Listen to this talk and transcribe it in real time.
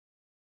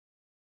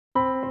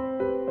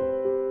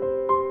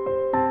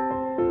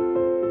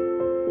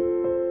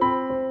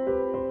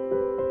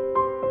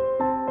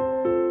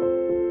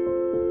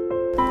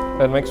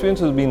And my experience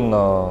has been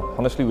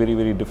honestly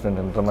very different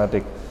and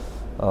dramatic.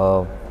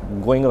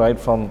 Going right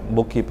from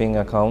bookkeeping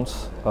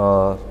accounts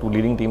to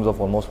leading teams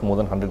of almost more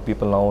than 100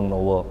 people now in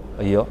over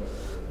a year.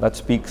 That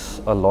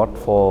speaks a lot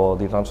for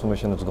the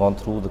transformation it's gone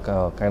through,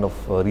 the kind of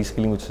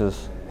reskilling which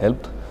has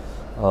helped,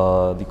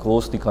 the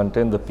course, the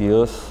content, the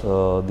peers,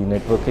 the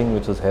networking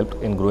which has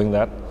helped in growing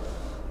that,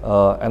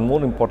 and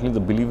more importantly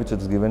the belief which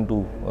it's given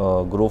to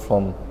grow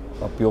from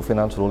a pure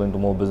finance role into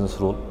more business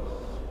role,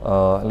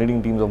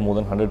 leading teams of more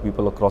than 100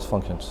 people across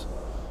functions.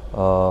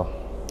 So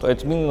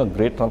it's been a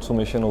great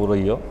transformation over a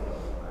year,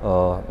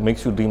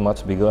 makes you dream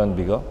much bigger and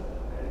bigger,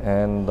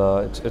 and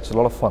it's a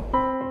lot of fun.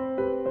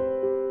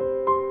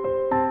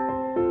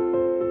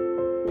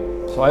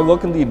 So I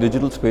work in the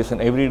digital space, and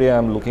every day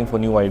I'm looking for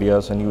new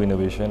ideas and new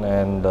innovation,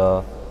 and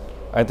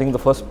I think the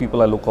first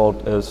people I look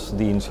out is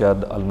the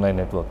INSEAD alumni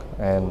network,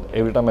 and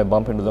every time I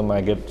bump into them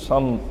I get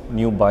some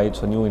new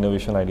bites or new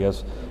innovation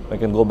ideas I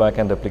can go back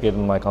and replicate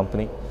in my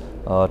company,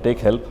 take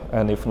help,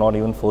 and if not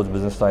even forge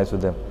business ties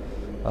with them.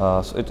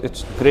 So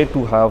it's great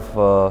to have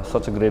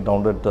such a great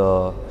rounded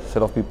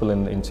set of people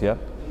in INSEAD,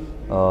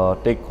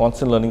 take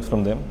constant learnings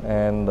from them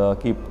and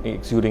keep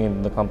executing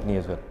in the company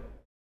as well.